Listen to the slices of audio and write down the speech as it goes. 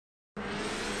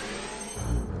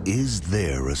Is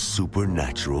there a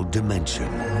supernatural dimension?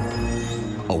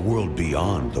 A world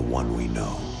beyond the one we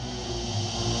know?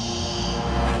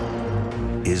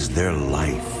 Is there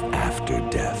life after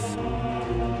death?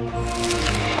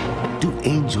 Do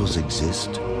angels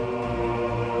exist?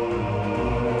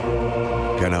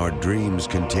 Can our dreams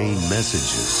contain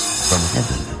messages from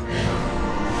heaven?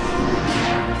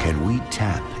 Can we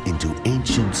tap into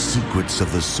ancient secrets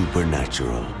of the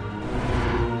supernatural?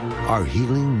 Are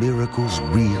healing miracles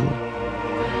real?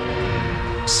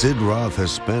 Sid Roth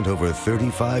has spent over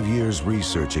 35 years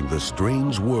researching the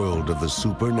strange world of the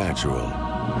supernatural.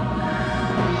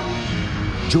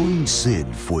 Join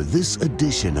Sid for this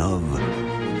edition of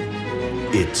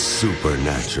It's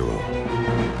Supernatural.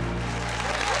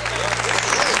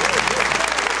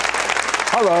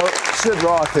 Hello, Sid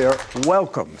Roth here.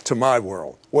 Welcome to my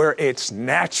world, where it's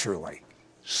naturally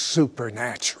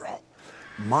supernatural.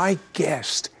 My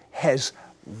guest has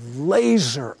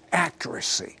laser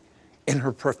accuracy in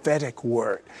her prophetic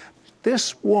word.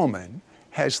 This woman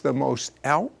has the most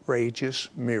outrageous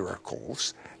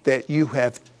miracles that you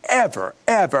have ever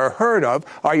heard of.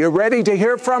 Are you ready to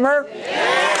hear from her?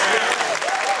 Yes!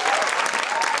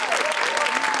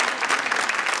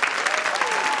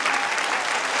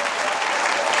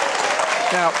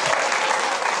 Now,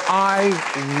 I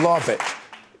love it.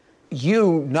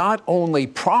 You not only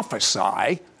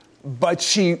prophesy, but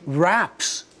she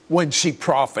raps when she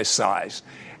prophesies.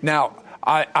 Now,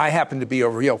 I happen to be a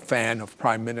real fan of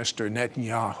Prime Minister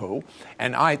Netanyahu,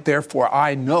 and therefore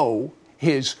I know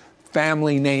his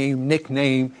family name,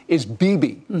 nickname is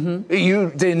Bibi. Mm-hmm. You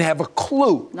didn't have a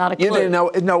clue. Not a clue. You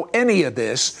didn't know any of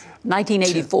this.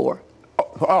 1984.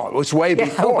 Oh, it was way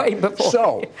before. Yeah, way before.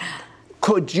 So,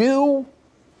 could you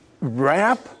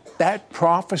rap that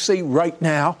prophecy right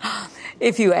now?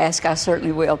 If you ask, I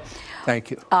certainly will.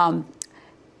 Thank you.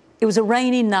 It was a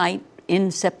rainy night in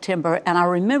September, and I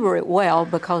remember it well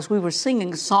because we were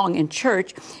singing a song in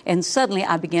church, and suddenly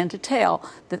I began to tell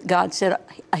that God said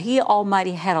He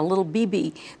Almighty had a little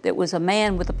BB that was a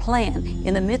man with a plan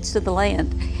in the midst of the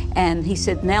land. And He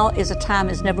said, now is a time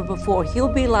as never before.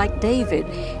 He'll be like David,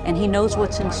 and He knows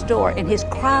what's in store. And His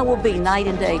cry will be night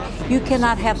and day, you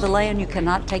cannot have the land, you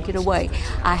cannot take it away.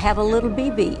 I have a little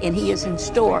BB, and he is in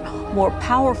store, more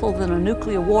powerful than a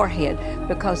nuclear warhead,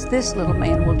 because this little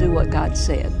man will do what God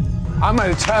said. I'm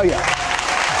going to tell you.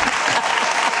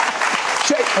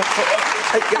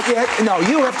 No,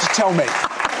 you have to tell me.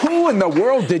 Who in the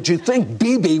world did you think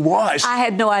Bibi was? I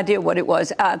had no idea what it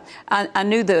was. I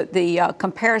knew the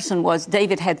comparison was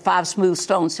David had 5 smooth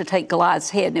stones to take Goliath's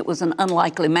head, and it was an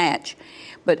unlikely match.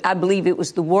 But I believe it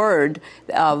was the word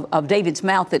of David's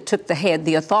mouth that took the head,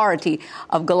 the authority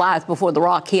of Goliath before the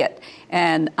rock hit.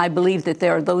 And I believe that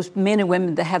there are those men and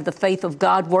women that have the faith of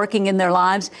God working in their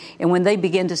lives. And when they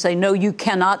begin to say, no, you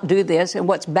cannot do this, and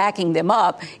what's backing them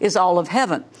up is all of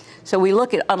heaven. So we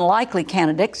look at unlikely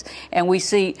candidates and we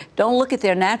see, don't look at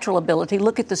their natural ability,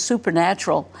 look at the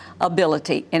supernatural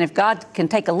ability. And if God can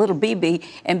take a little BB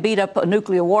and beat up a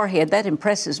nuclear warhead, that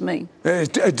impresses me.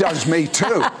 It does me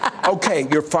too. Okay,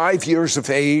 you're 5 years of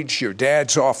age, your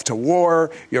dad's off to war,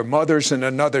 your mother's in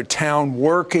another town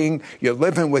working, you're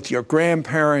living with your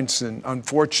grandparents, and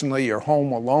unfortunately you're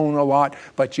home alone a lot,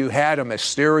 but you had a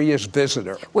mysterious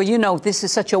visitor. Well, you know, this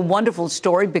is such a wonderful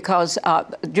story because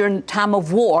during the time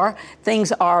of war,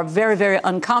 things are very, very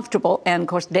uncomfortable. And, of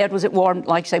course, Dad was at war,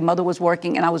 like I say, Mother was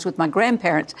working, and I was with my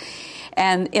grandparents.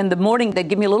 And in the morning, they'd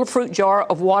give me a little fruit jar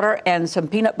of water and some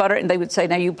peanut butter, and they would say,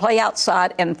 now you play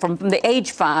outside. And from the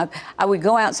age 5, I would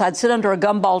go outside, sit under a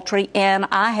gumball tree, and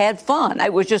I had fun.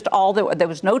 It was just all there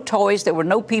was no toys, there were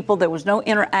no people, there was no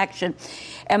interaction.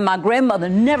 And my grandmother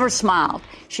never smiled.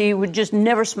 She would just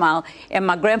never smile. And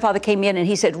my grandfather came in and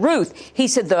he said, Ruth, he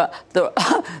said, the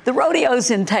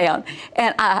rodeo's in town.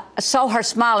 And I saw her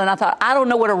smile and I thought, I don't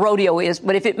know what a rodeo is,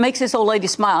 but if it makes this old lady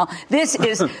smile, this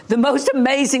is the most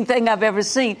amazing thing I've ever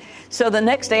seen. So the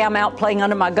next day I'm out playing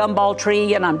under my gumball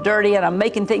tree and I'm dirty and I'm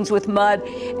making things with mud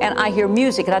and I hear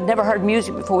music. And I'd never heard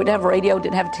music before. We didn't have a radio,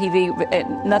 didn't have a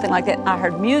TV, nothing like that. I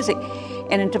heard music.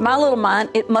 And into my little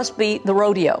mind, it must be the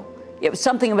rodeo. It was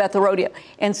something about the rodeo.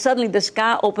 And suddenly the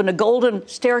sky opened, a golden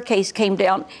staircase came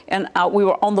down, and we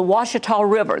were on the Ouachita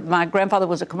River. My grandfather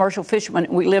was a commercial fisherman,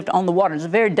 and we lived on the water. It was a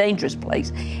very dangerous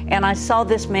place. And I saw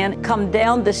this man come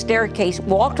down the staircase,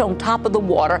 walked on top of the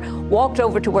water, walked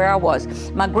over to where I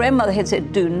was. My grandmother had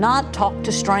said, do not talk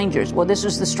to strangers. Well, this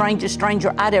was the strangest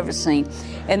stranger I'd ever seen.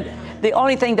 And the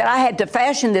only thing that I had to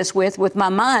fashion this with my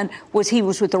mind, was he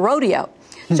was with the rodeo.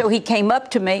 So he came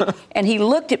up to me and he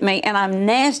looked at me, and I'm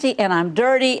nasty and I'm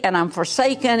dirty and I'm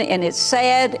forsaken and it's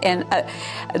sad and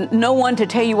no one to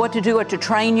tell you what to do or to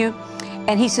train you.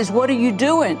 And he says, what are you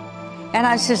doing? And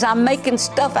I says, I'm making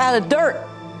stuff out of dirt.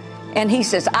 And he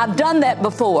says, I've done that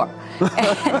before.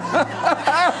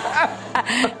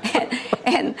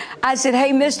 And I said,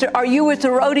 hey, mister, are you with the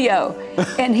rodeo?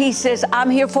 And he says, I'm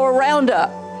here for a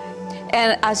roundup.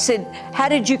 And I said, how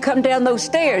did you come down those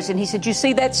stairs? And he said, you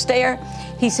see that stair?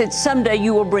 He said, someday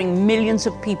you will bring millions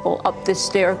of people up this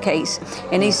staircase.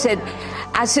 And he said,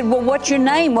 I said, well, what's your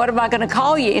name? What am I going to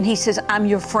call you? And he says, I'm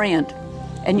your friend,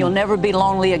 and you'll never be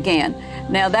lonely again.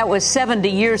 Now, that was 70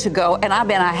 years ago, and I've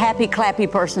been a happy, clappy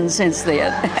person since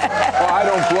then. Well, I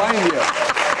don't blame you.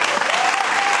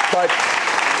 But,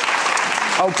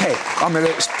 okay, I'm going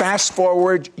to fast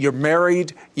forward. You're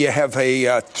married. You have a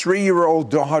 3-year-old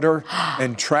daughter,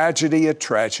 and tragedy,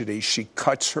 she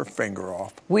cuts her finger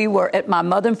off. We were at my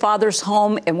mother and father's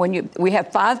home, and we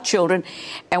have 5 children,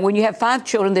 and when you have 5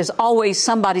 children, there's always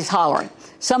somebody's hollering.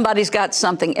 Somebody's got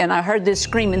something, and I heard this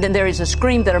scream, and then there is a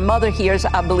scream that her mother hears,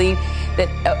 I believe, that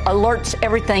alerts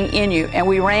everything in you. And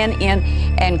we ran in,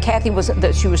 and Kathy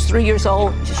she was 3 years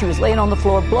old. She was laying on the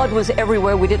floor. Blood was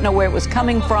everywhere. We didn't know where it was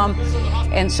coming from.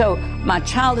 And so my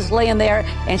child is laying there,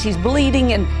 and she's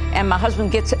bleeding, and my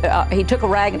husband he took a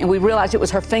rag, and we realized it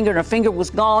was her finger, and her finger was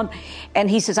gone.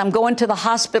 And he says, I'm going to the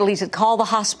hospital. He said, call the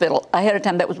hospital ahead of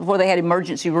time. That was before they had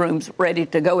emergency rooms ready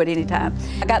to go at any time.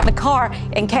 I got in the car,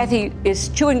 and Kathy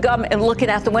is chewing gum and looking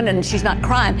out the window, and she's not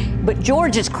crying, but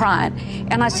George is crying.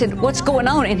 And I said, what's going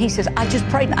on? And he says, I just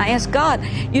prayed and I asked God,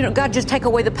 God, just take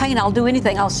away the pain. I'll do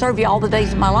anything. I'll serve you all the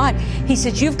days of my life. He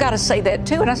said, you've got to say that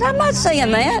too. And I said, I'm not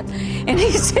saying that. And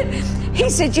he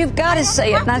said, you've got to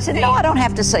say it. And I said, no, I don't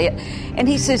have to say it. And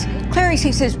he says, Clarice,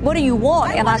 he says, what do you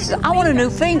want? And I said, I want a new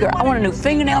finger. I want a new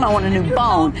fingernail. And I want a new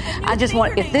bone. I just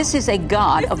want, if this is a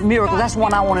God of miracles, that's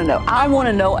what I want to know. I want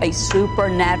to know a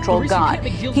supernatural God.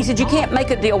 He said, you can't make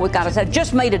a deal with God. I said, I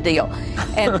just made a deal.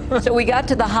 And so we got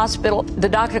to the hospital. The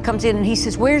doctor comes in and he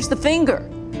says, where's the finger?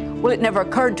 Well, it never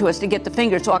occurred to us to get the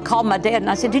finger. So I called my dad and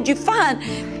I said, did you find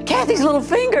Kathy's little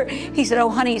finger? He said, oh,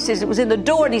 honey, he says, it was in the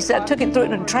door. And he said, I took it, threw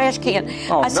it in a trash can.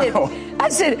 I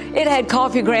said, it had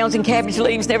coffee grounds and cabbage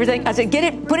leaves and everything. I said, get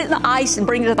it, put it in the ice and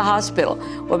bring it to the hospital.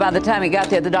 Well, by the time he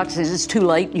got there, the doctor says, it's too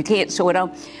late. You can't sew it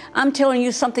on. I'm telling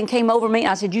you, something came over me.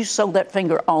 I said, you sew that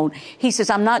finger on. He says,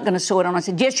 I'm not going to sew it on. I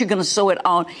said, yes, you're going to sew it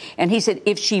on. And he said,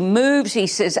 if she moves, he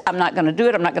says, I'm not going to do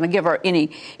it. I'm not going to give her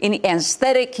any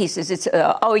anesthetic. He says,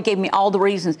 he gave me all the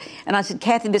reasons. And I said,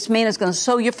 Kathy, this man is going to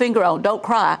sew your finger on. Don't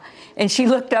cry. And she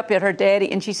looked up at her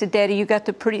daddy and she said, Daddy, you got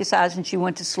the prettiest eyes. And she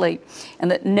went to sleep. And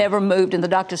that never moved. And the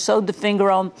doctor sewed the finger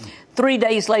on. 3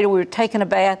 days later, we were taking a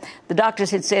bath. The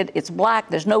doctors had said, it's black,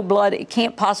 there's no blood, it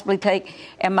can't possibly take.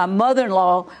 And my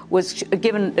mother-in-law was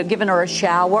giving her a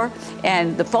shower,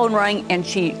 and the phone rang, and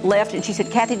she left, and she said,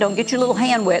 Kathy, don't get your little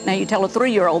hand wet. Now, you tell a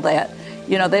 3-year-old that.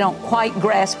 They don't quite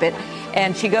grasp it.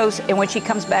 And she goes, and when she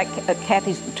comes back,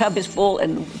 Kathy's tub is full,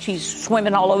 and she's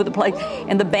swimming all over the place,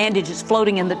 and the bandage is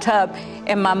floating in the tub.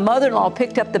 And my mother-in-law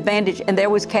picked up the bandage, and there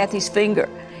was Kathy's finger.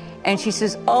 And she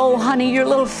says, oh, honey, your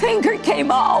little finger came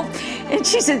off. And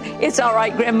she said, it's all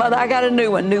right, grandmother, I got a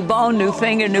new one. New bone, new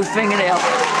finger, new fingernail.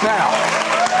 Now,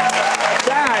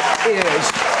 that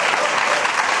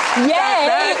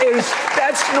is,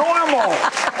 that's normal,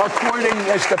 according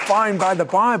as defined by the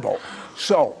Bible.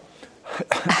 So,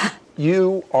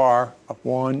 you are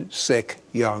one sick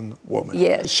young woman.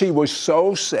 Yes. She was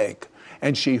so sick,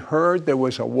 and she heard there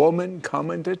was a woman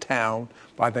coming to town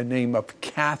by the name of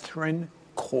Catherine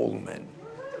Coleman.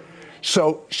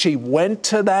 So she went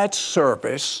to that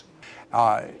service.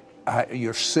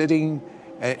 You're sitting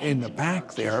in the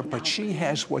back there, but she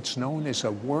has what's known as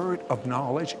a word of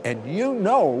knowledge, and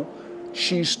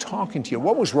she's talking to you.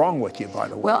 What was wrong with you, by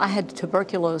the way? Well, I had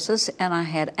tuberculosis, and I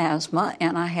had asthma,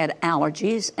 and I had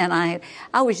allergies, and I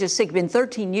was just sick. In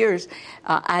 13 years,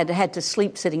 I had to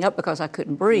sleep sitting up because I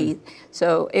couldn't breathe.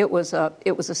 So it was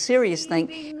a serious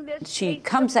thing. She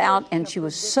comes out, and she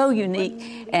was so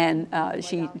unique, and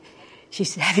she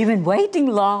said, have you been waiting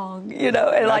long? And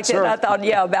like that. And I thought,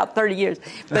 yeah, about 30 years.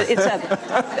 But it's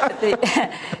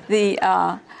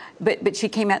But she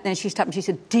came out and she stopped and she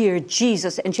said, dear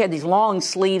Jesus. And she had these long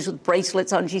sleeves with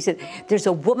bracelets on. She said, there's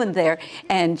a woman there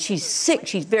and she's sick.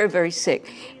 She's very, very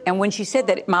sick. And when she said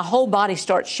that, my whole body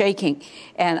starts shaking.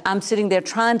 And I'm sitting there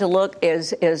trying to look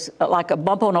as like a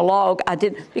bump on a log.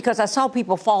 Because I saw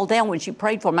people fall down when she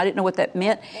prayed for them. I didn't know what that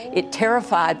meant. It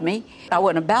terrified me. I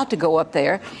wasn't about to go up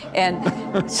there.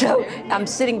 And so I'm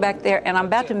sitting back there and I'm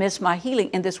about to miss my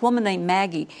healing. And this woman named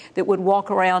Maggie that would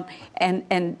walk around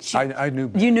and she... I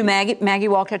knew. You knew Maggie? Maggie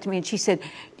walked up to me and she said,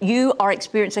 you are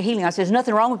experiencing healing. I said, there's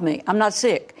nothing wrong with me. I'm not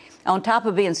sick. On top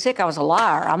of being sick, I was a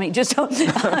liar. I mean, just don't...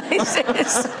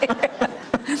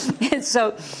 And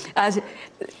so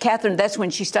Catherine, that's when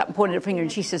she stopped and pointed her finger,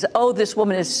 and she says, oh, this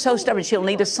woman is so stubborn, she'll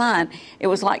need a sign. It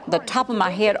was like the top of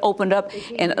my head opened up,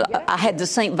 and I had the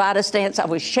St. Vitus dance. I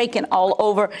was shaking all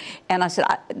over, and I said,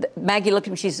 Maggie looked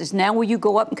at me, she says, now will you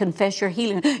go up and confess your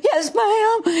healing? Yes,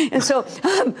 ma'am. And so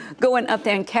I'm going up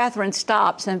there, and Catherine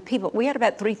stops, and we had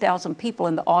about 3,000 people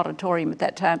in the auditorium at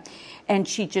that time, and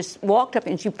she just walked up,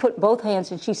 and she put both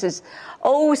hands, and she says,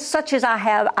 oh, such as I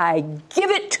have, I give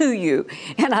it to you.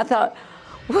 And I thought,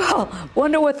 well,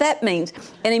 wonder what that means.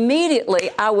 And immediately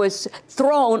I was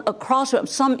thrown across,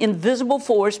 some invisible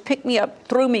force picked me up,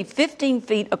 threw me 15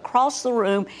 feet across the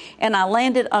room, and I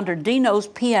landed under Dino's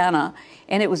piano,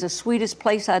 and it was the sweetest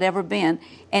place I'd ever been.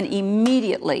 And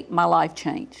immediately my life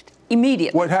changed.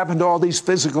 Immediately. What happened to all these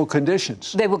physical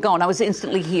conditions? They were gone. I was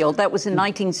instantly healed. That was in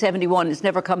 1971. It's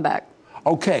never come back.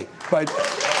 Okay, but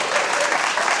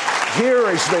here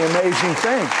is the amazing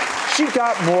thing. She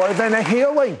got more than a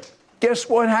healing. Guess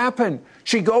what happened?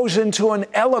 She goes into an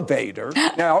elevator.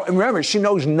 Now, remember, she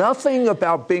knows nothing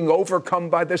about being overcome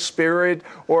by the Spirit,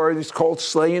 or it's called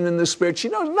slaying in the Spirit. She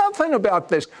knows nothing about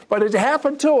this, but it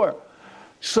happened to her.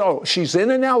 So she's in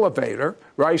an elevator,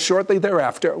 right, shortly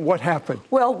thereafter. What happened?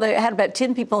 Well, they had about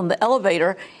 10 people in the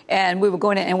elevator, and we were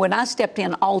going in, and when I stepped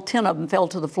in, all 10 of them fell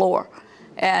to the floor.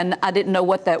 And I didn't know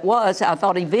what that was. I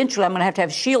thought eventually I'm going to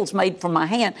have shields made from my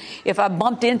hand. If I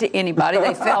bumped into anybody,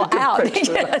 they fell out.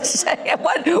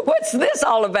 What's this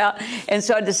all about? And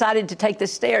so I decided to take the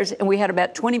stairs, and we had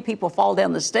about 20 people fall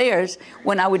down the stairs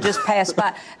when I would just pass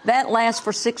by. That lasts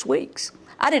for 6 weeks.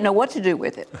 I didn't know what to do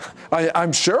with it.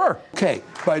 I'm sure. Okay,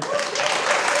 but,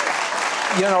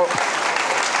 you know,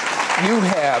 you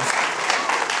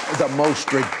have the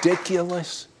most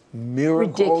ridiculous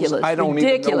miracles. Ridiculous. I don't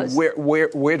even know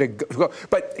where to go.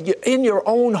 But in your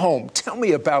own home, tell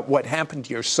me about what happened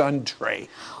to your son, Trey.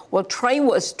 Well, Trey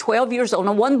was 12 years old,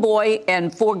 one boy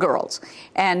and 4 girls.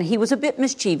 And he was a bit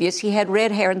mischievous. He had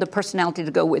red hair and the personality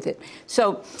to go with it.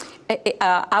 So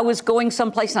I was going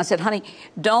someplace, and I said, honey,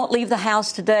 don't leave the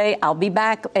house today. I'll be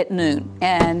back at noon.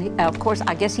 And, of course,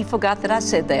 I guess he forgot that I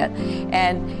said that.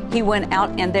 And he went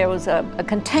out, and there was a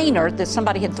container that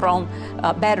somebody had thrown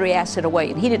battery acid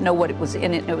away, and he didn't know what it was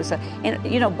in it. It was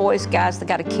boys, guys, they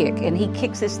got a kick. And he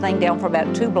kicks this thing down for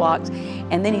about 2 blocks,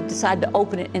 and then he decided to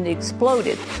open it, and it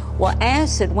exploded. Well,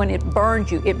 acid, when it burns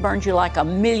you like a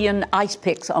million ice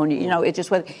picks on you. You know, it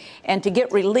just went. And to get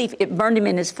relief, it burned him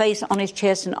in his face, on his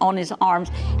chest, and on his arms.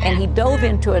 And he dove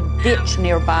into a ditch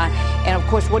nearby. And, of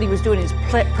course, what he was doing is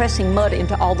pressing mud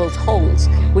into all those holes,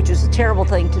 which was a terrible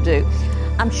thing to do.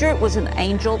 I'm sure it was an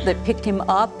angel that picked him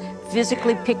up,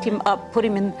 physically picked him up, put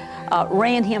him in,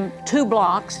 ran him 2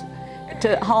 blocks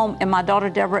to home, and my daughter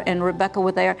Deborah and Rebecca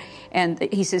were there, and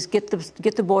he says, get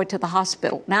the boy to the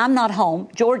hospital. Now, I'm not home.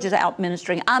 George is out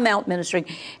ministering. I'm out ministering,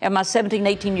 and my 17,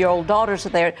 18-year-old daughters are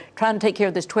there trying to take care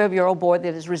of this 12-year-old boy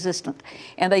that is resistant.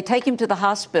 And they take him to the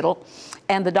hospital,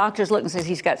 and the doctors look and says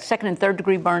he's got 2nd and 3rd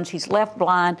degree burns. He's left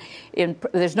blind.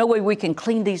 There's no way we can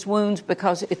clean these wounds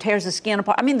because it tears the skin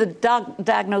apart. I mean, the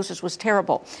diagnosis was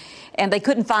terrible, and they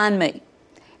couldn't find me.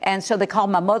 And so they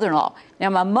called my mother-in-law. Now,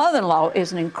 my mother-in-law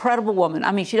is an incredible woman.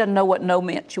 I mean, she doesn't know what no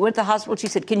meant. She went to the hospital. She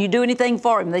said, can you do anything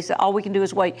for him? They said, all we can do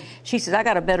is wait. She says, I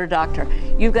got a better doctor.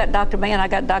 You've got Dr. Mann, I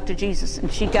got Dr. Jesus.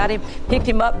 And she got him, picked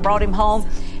him up, brought him home.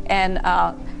 And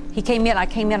he came in. I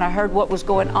came in. I heard what was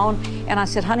going on. And I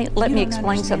said, honey, let me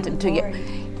explain something to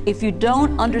you. If you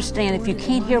don't understand, if you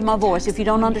can't hear my voice, if you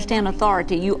don't understand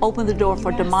authority, you open the door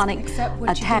for demonic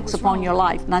attacks upon your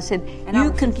life. And I said, you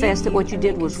confess that what you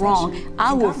did was wrong.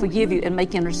 I will forgive you and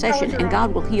make intercession, and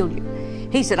God will heal you.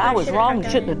 He said, I was wrong,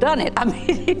 shouldn't have done it. I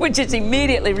mean, he would just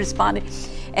immediately responded.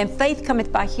 And faith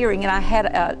cometh by hearing. And I had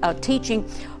a teaching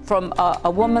from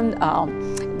a woman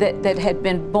that had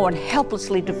been born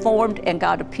helplessly deformed, and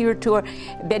God appeared to her.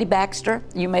 Betty Baxter,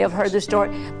 you may have heard the story.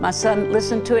 My son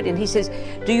listened to it, and he says,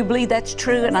 do you believe that's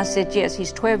true? And I said, yes.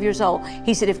 He's 12 years old.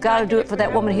 He said, if God will do it for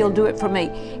that woman, he'll do it for me.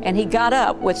 And he got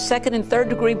up with 2nd and 3rd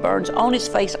degree burns on his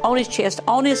face, on his chest,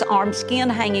 on his arm, skin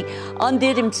hanging,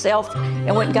 undid himself,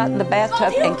 and went and got in the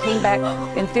bathtub and came back.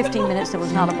 In 15 minutes, there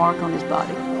was not a mark on his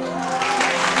body.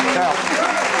 Now,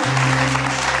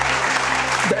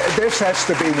 this has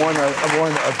to be one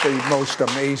of the most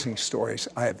amazing stories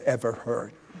I have ever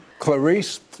heard.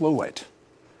 Clarice Fluitt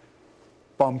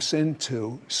bumps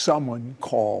into someone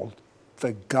called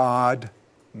the God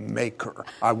Maker.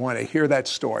 I want to hear that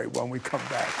story when we come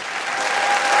back.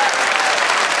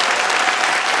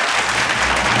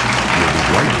 We'll be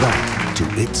right back to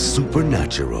It's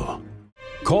Supernatural.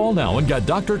 Call now and get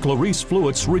Dr. Clarice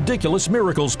Fluitt's Ridiculous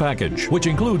Miracles package, which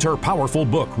includes her powerful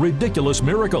book, Ridiculous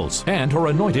Miracles, and her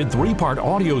anointed 3-part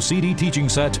audio CD teaching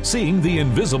set, Seeing the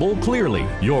Invisible Clearly.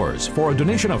 Yours for a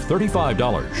donation of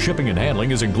 $35. Shipping and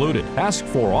handling is included. Ask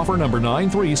for offer number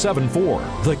 9374.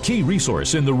 The key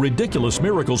resource in the Ridiculous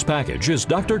Miracles package is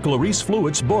Dr. Clarice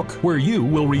Fluitt's book, where you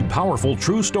will read powerful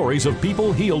true stories of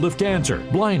people healed of cancer,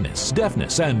 blindness,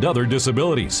 deafness, and other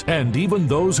disabilities, and even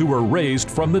those who were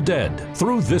raised from the dead.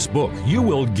 Through this book, you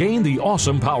will gain the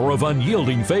awesome power of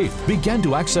unyielding faith, begin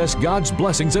to access God's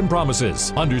blessings and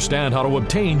promises, understand how to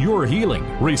obtain your healing,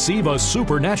 receive a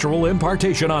supernatural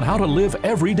impartation on how to live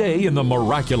every day in the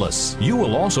miraculous. You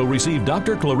will also receive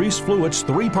Dr. Clarice Fluitt's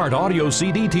 3-part audio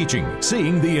CD teaching,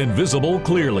 Seeing the Invisible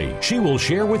Clearly. She will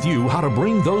share with you how to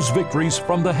bring those victories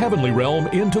from the heavenly realm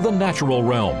into the natural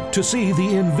realm, to see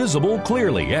the invisible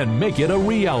clearly and make it a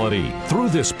reality. Through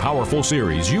this powerful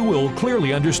series, you will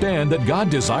clearly understand that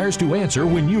God desires to answer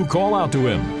when you call out to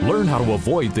Him. Learn how to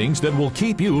avoid things that will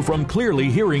keep you from clearly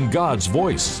hearing God's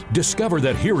voice. Discover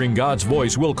that hearing God's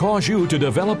voice will cause you to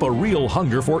develop a real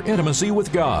hunger for intimacy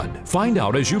with God. Find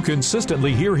out as you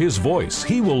consistently hear His voice,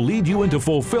 He will lead you into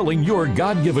fulfilling your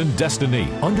God-given destiny.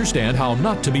 Understand how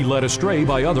not to be led astray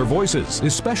by other voices,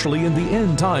 especially in the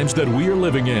end times that we are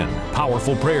living in.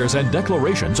 Powerful prayers and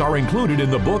declarations are included in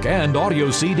the book and audio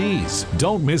CDs.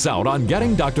 Don't miss out on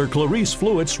getting Dr. Clarice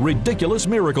Fluitt's Ridiculous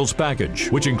Miracles package,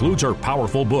 which includes her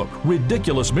powerful book,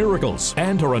 Ridiculous Miracles,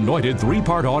 and her anointed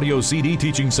 3-part audio CD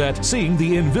teaching set, Seeing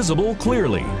the Invisible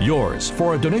Clearly. Yours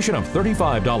for a donation of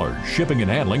 $35. Shipping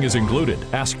and handling is included.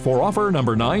 Ask for offer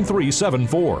number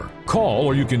 9374. Call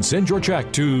or you can send your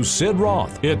check to Sid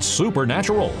Roth. It's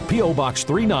Supernatural. P.O. Box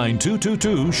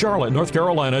 39222, Charlotte, North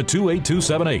Carolina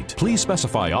 28278. Please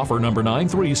specify offer number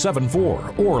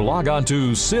 9374 or log on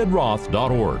to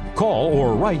sidroth.org. Call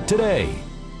or write today.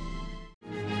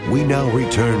 We now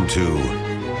return to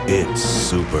It's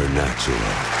Supernatural.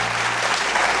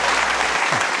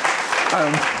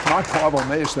 My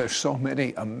problem is there's so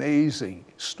many amazing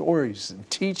stories and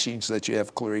teachings that you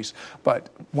have, Clarice, but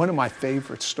one of my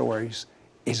favorite stories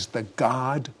is the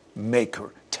God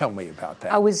Maker. Tell me about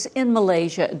that. I was in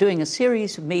Malaysia doing a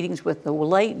series of meetings with the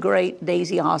late, great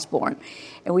Daisy Osborne,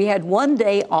 and we had one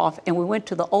day off, and we went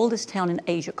to the oldest town in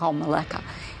Asia called Malacca.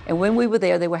 And when we were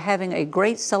there, they were having a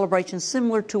great celebration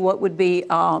similar to what would be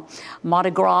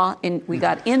Mardi Gras. And we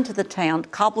got into the town,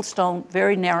 cobblestone,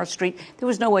 very narrow street. There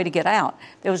was no way to get out.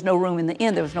 There was no room in the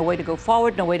inn. There was no way to go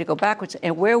forward, no way to go backwards.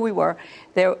 And where we were,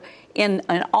 there in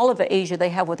all of Asia, they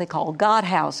have what they call God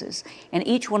houses. And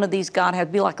each one of these God houses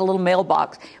would be like a little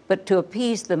mailbox. But to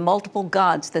appease the multiple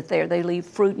gods that they leave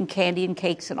fruit and candy and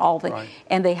cakes and all that. Right.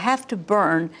 And they have to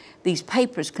burn these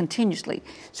papers continuously.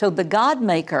 So the God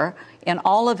Maker in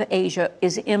all of Asia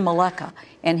is in Malacca,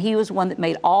 and he was one that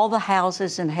made all the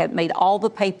houses and had made all the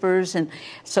papers, and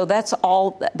so that's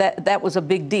all, that was a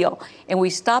big deal. And we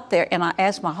stopped there, and I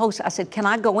asked my host, I said, can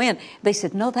I go in? They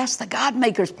said, no, that's the God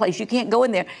Maker's place. You can't go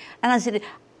in there. And I said,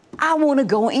 I want to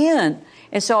go in.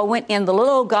 And so I went in. The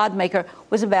little old God Maker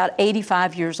was about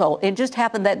 85 years old. It just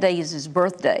happened that day is his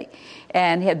birthday.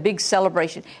 And he had big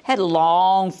celebration. Had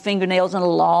long fingernails and a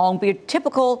long beard.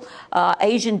 Typical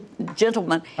Asian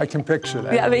gentleman. I can picture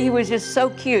that. Yeah, I mean, he was just so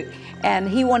cute. And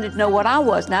he wanted to know what I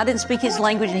was. Now, I didn't speak his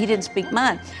language and he didn't speak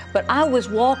mine. But I was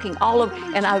walking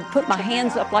and I would put my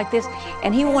hands up like this.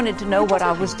 And he wanted to know what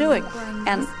I was doing.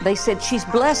 And they said, she's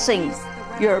blessing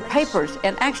your papers.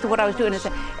 And actually what I was doing is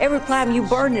every time you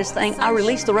burn this thing, I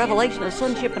release the revelation of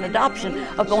sonship and adoption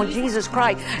upon Jesus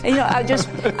Christ. And, you know, I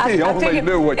only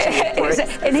knew what you were praying.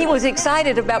 And he was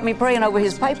excited about me praying over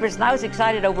his papers, and I was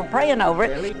excited over praying over it.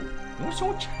 Really?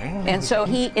 And so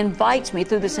he invites me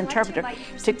through this interpreter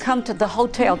to come to the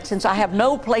hotel, since I have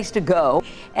no place to go,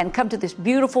 and come to this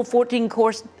beautiful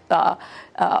 14-course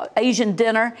Asian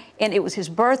dinner. And it was his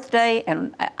birthday,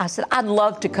 and I said, I'd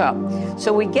love to come.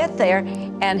 So we get there,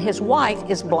 and his wife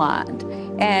is blind,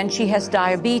 and she has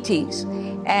diabetes.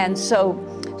 And so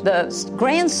the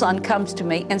grandson comes to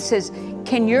me and says,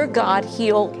 can your God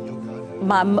heal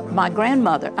my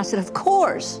grandmother? I said, of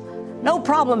course. No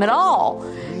problem at all.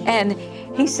 And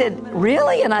he said,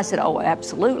 really? And I said, oh,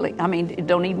 absolutely. I mean,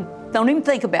 don't even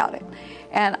think about it.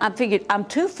 And I figured, I'm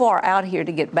too far out here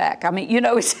to get back. I mean, you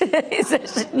know,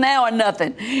 it's now or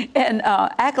nothing. And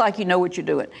act like you know what you're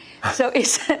doing. So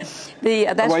it's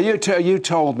well, you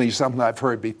told me something I've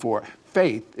heard before.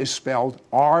 Faith is spelled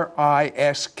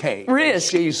R-I-S-K.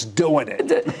 Risk. She's doing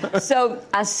it. So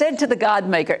I said to the God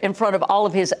Maker in front of all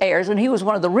of his heirs, and he was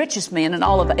one of the richest men in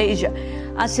all of Asia,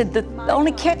 I said, the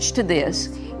only catch to this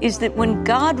is that when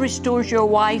God restores your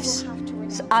wife's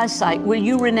eyesight, will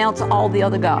you renounce all the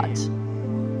other gods?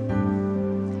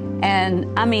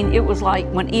 And I mean, it was like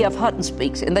when E.F. Hutton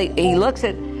speaks, and he looks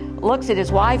at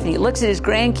his wife, and he looks at his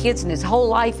grandkids, and his whole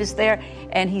life is there,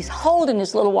 and he's holding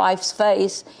his little wife's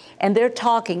face, and they're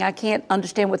talking. I can't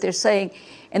understand what they're saying.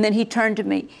 And then he turned to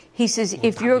me. He says,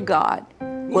 if your God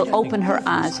will open her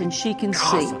eyes and she can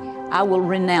see, I will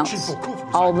renounce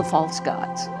all the false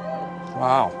gods.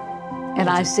 Wow. And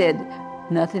I said,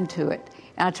 nothing to it.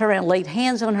 And I turned around and laid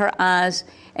hands on her eyes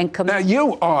and Now,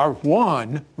 you are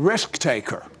one risk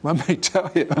taker, let me tell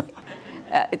you.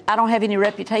 I don't have any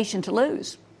reputation to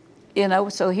lose,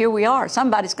 so here we are.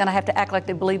 Somebody's going to have to act like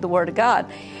they believe the Word of God.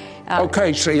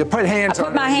 Okay, so you put hands on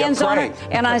her. I put my hands on her,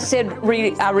 and I said,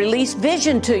 I release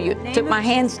vision to you. Took my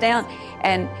hands down,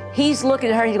 and he's looking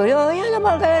at her, and he goes, oh, yeah,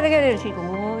 she goes,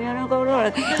 oh, yeah, go.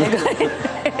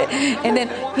 And then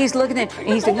he's looking at her,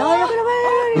 and he's like, oh,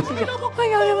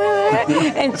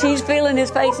 and she's feeling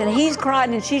his face, and he's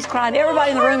crying, and she's crying.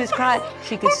 Everybody in the room is crying.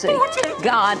 She could see.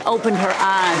 God opened her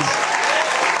eyes.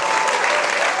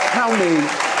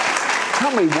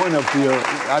 Tell me one of your,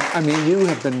 you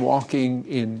have been walking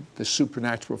in the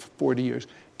supernatural for 40 years.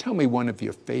 Tell me one of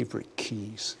your favorite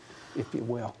keys, if you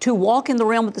will. To walk in the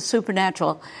realm of the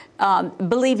supernatural,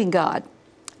 believing God.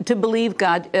 To believe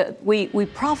God. We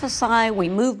prophesy, we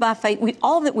move by faith.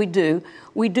 All that we do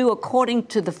according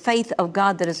to the faith of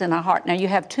God that is in our heart. Now, you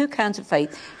have two kinds of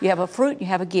faith. You have a fruit, you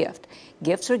have a gift.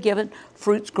 Gifts are given,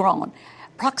 fruit's grown.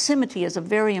 Proximity is a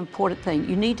very important thing.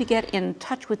 You need to get in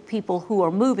touch with people who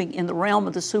are moving in the realm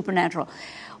of the supernatural.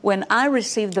 When I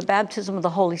received the baptism of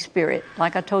the Holy Spirit,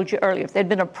 like I told you earlier, if there'd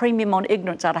been a premium on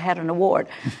ignorance, I'd have had an award.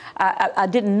 I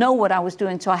didn't know what I was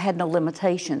doing, so I had no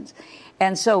limitations.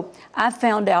 And so I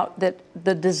found out that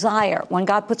the desire, when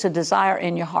God puts a desire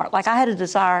in your heart, like I had a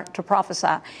desire to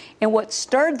prophesy, and what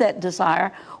stirred that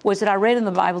desire was that I read in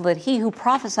the Bible that he who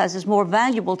prophesies is more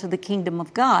valuable to the kingdom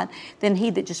of God than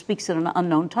he that just speaks in an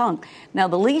unknown tongue. Now,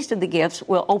 the least of the gifts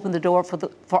will open the door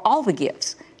for all the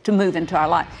gifts to move into our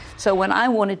life. So when I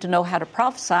wanted to know how to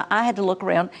prophesy, I had to look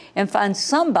around and find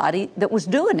somebody that was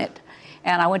doing it.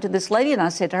 And I went to this lady and I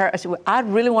said to her, well, I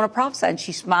really want to prophesy. And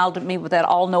she smiled at me with that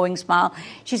all-knowing smile.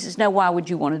 She says, now, why would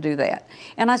you want to do that?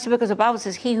 And I said, because the Bible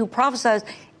says he who prophesies,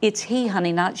 it's he,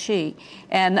 honey, not she.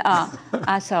 And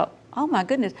I thought, oh, my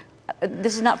goodness,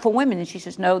 this is not for women. And she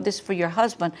says, no, this is for your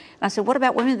husband. And I said, what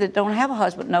about women that don't have a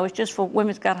husband? No, it's just for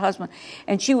women that got a husband.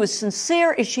 And she was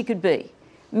sincere as she could be.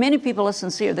 Many people are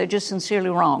sincere. They're just sincerely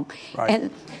wrong. Right.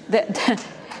 And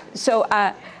so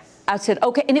I said,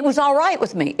 okay, and it was all right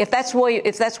with me. If that's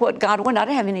what God wanted, I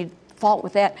didn't have any fault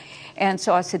with that. And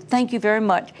so I said, thank you very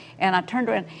much. And I turned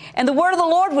around, and the word of the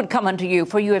Lord would come unto you,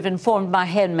 for you have informed my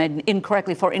handmaiden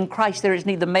incorrectly, for in Christ there is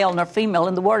neither male nor female,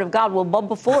 and the word of God will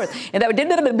bubble forth. And that would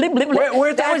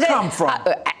Where'd that come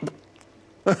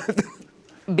from?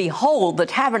 Behold, the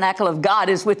tabernacle of God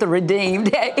is with the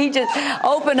redeemed. He just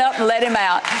opened up and let him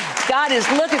out. God is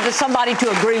looking for somebody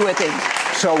to agree with him.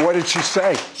 So what did she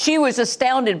say? She was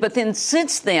astounded. But then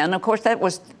since then, of course, that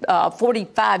was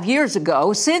 45 years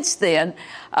ago. Since then,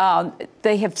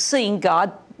 they have seen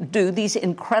God do these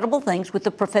incredible things with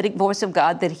the prophetic voice of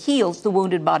God that heals the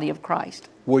wounded body of Christ.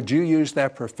 Would you use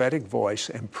that prophetic voice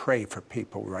and pray for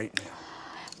people right now?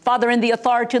 Father, in the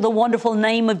authority of the wonderful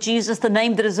name of Jesus, the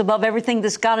name that is above everything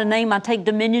that's got a name, I take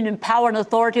dominion and power and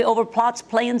authority over plots,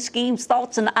 plans, schemes,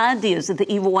 thoughts, and ideas that the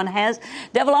evil one has.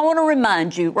 Devil, I want to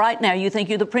remind you right now, you think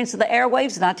you're the prince of the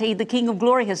airwaves, and I tell you the King of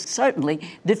glory has certainly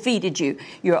defeated you.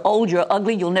 You're old, you're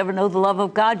ugly, you'll never know the love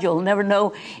of God, you'll never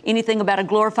know anything about a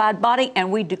glorified body,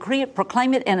 and we decree it,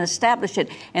 proclaim it, and establish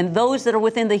it. And those that are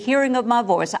within the hearing of my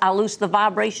voice, I loose the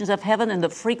vibrations of heaven and the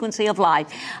frequency of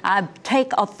life. I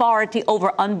take authority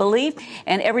over unbelief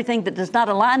and everything that does not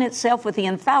align itself with the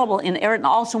infallible, inerrant, and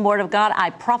awesome Word of God. I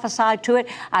prophesy to it.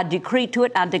 I decree to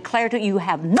it. I declare to it. You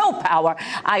have no power.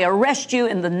 I arrest you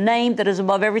in the name that is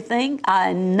above everything,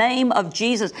 in the name of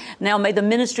Jesus. Now may the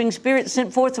ministering spirit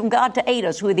sent forth from God to aid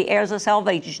us, who are the heirs of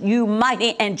salvation. You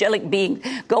mighty angelic beings,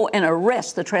 go and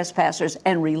arrest the trespassers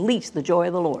and release the joy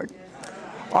of the Lord.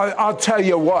 I'll tell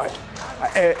you what,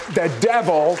 the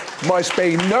devil must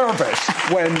be nervous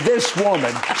when this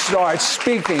woman starts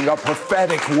speaking a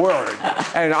prophetic word.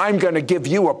 And I'm going to give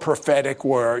you a prophetic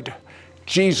word.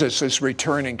 Jesus is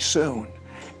returning soon.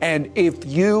 And if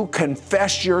you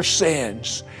confess your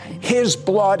sins, his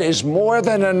blood is more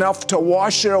than enough to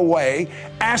wash it away.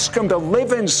 Ask him to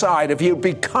live inside of you,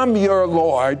 become your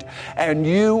Lord, and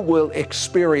you will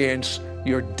experience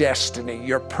your destiny,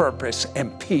 your purpose,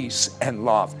 and peace and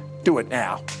love. Do it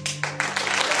now.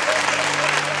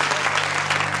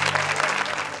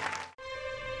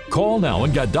 Call now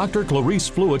and get Dr. Clarice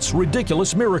Fluitt's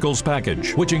Ridiculous Miracles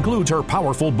package, which includes her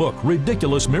powerful book,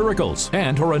 Ridiculous Miracles,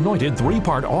 and her anointed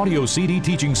 3-part audio CD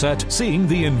teaching set, Seeing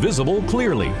the Invisible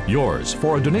Clearly. Yours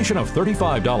for a donation of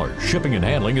 $35. Shipping and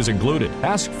handling is included.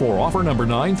 Ask for offer number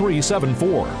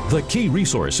 9374. The key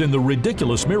resource in the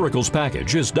Ridiculous Miracles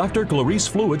package is Dr. Clarice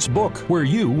Fluitt's book, where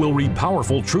you will read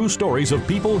powerful true stories of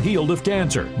people healed of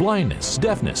cancer, blindness,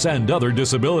 deafness, and other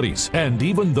disabilities, and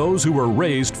even those who were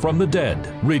raised from the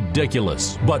dead.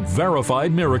 Ridiculous, but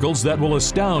verified miracles that will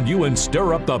astound you and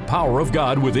stir up the power of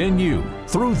God within you.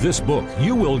 Through this book,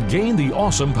 you will gain the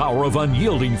awesome power of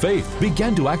unyielding faith,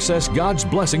 begin to access God's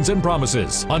blessings and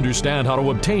promises, understand how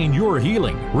to obtain your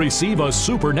healing, receive a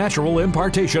supernatural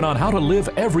impartation on how to live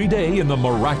every day in the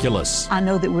miraculous. I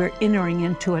know that we're entering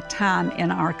into a time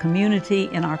in our community,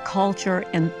 in our culture,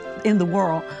 and in the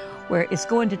world where it's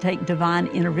going to take divine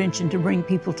intervention to bring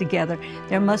people together.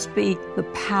 There must be the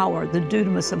power, the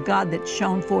dunamis of God that's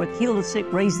shown forth, heal the sick,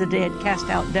 raise the dead, cast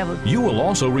out devils. You will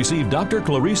also receive Dr.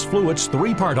 Clarice Fluitt's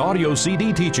 3-part audio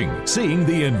CD teaching, Seeing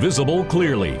the Invisible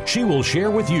Clearly. She will share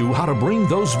with you how to bring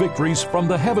those victories from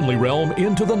the heavenly realm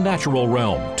into the natural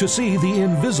realm, to see the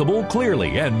invisible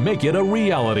clearly and make it a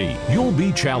reality. You'll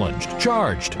be challenged,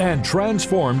 charged, and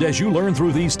transformed as you learn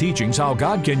through these teachings how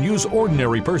God can use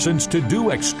ordinary persons to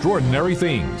do extraordinary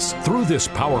things. Through this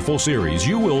powerful series,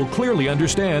 you will clearly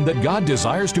understand that God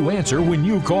desires to answer when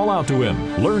you call out to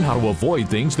Him. Learn how to avoid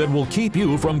things that will keep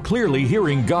you from clearly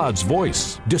hearing God's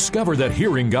voice. Discover that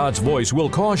hearing God's voice will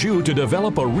cause you to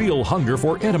develop a real hunger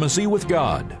for intimacy with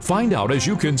God. Find out as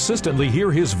you consistently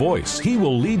hear His voice, He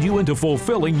will lead you into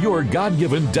fulfilling your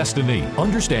God-given destiny.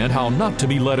 Understand how not to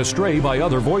be led astray by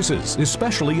other voices,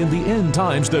 especially in the end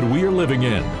times that we are living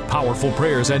in. Powerful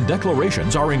prayers and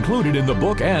declarations are included in the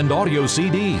book and audio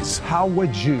CDs. How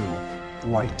would you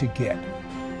like to get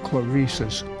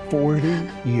Clarice's 40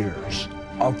 years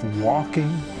of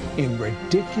walking in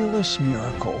ridiculous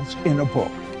miracles in a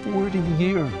book? 40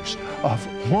 years of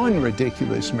one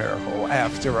ridiculous miracle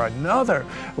after another,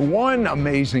 one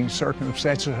amazing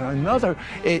circumstance after another.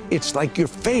 It's like your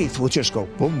faith will just go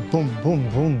boom, boom, boom,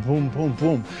 boom, boom, boom,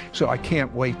 boom. So I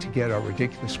can't wait to get our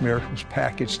Ridiculous Miracles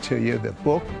package to you. The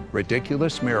book,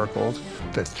 Ridiculous Miracles,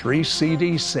 the 3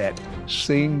 CD set,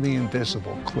 Seeing the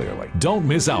Invisible Clearly. Don't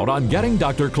miss out on getting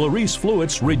Dr. Clarice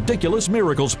Fluitt's Ridiculous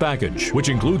Miracles package, which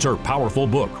includes her powerful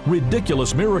book,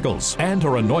 Ridiculous Miracles, and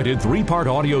her anointed 3-part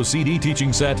audio CD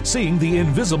teaching set, Seeing the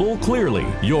Invisible Clearly.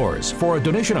 Yours for a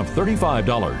donation of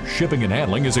 $35. Shipping and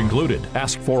handling is included.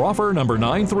 Ask for offer number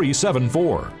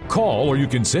 9374. Call or you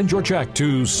can send your check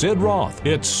to Sid Roth.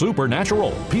 It's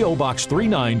Supernatural. P.O. Box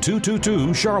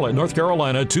 39222, Charlotte, North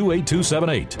Carolina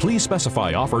 28278. Please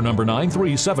specify offer number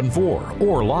 9374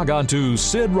 or log on to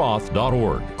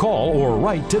sidroth.org. Call or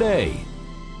write today.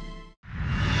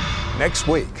 Next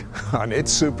week on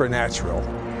It's Supernatural,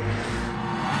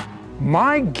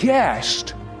 my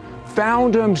guest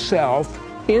found himself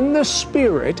in the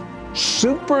spirit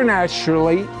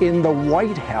supernaturally in the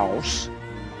White House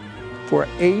for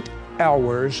 8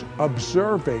 hours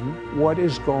observing what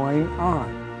is going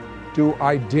on. Do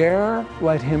I dare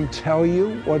let him tell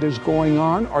you what is going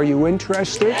on? Are you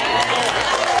interested?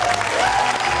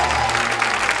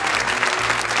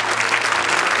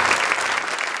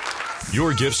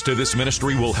 Your gifts to this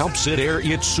ministry will help Sid air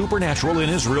It's Supernatural in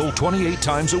Israel 28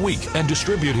 times a week and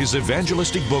distribute his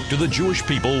evangelistic book to the Jewish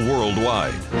people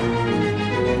worldwide.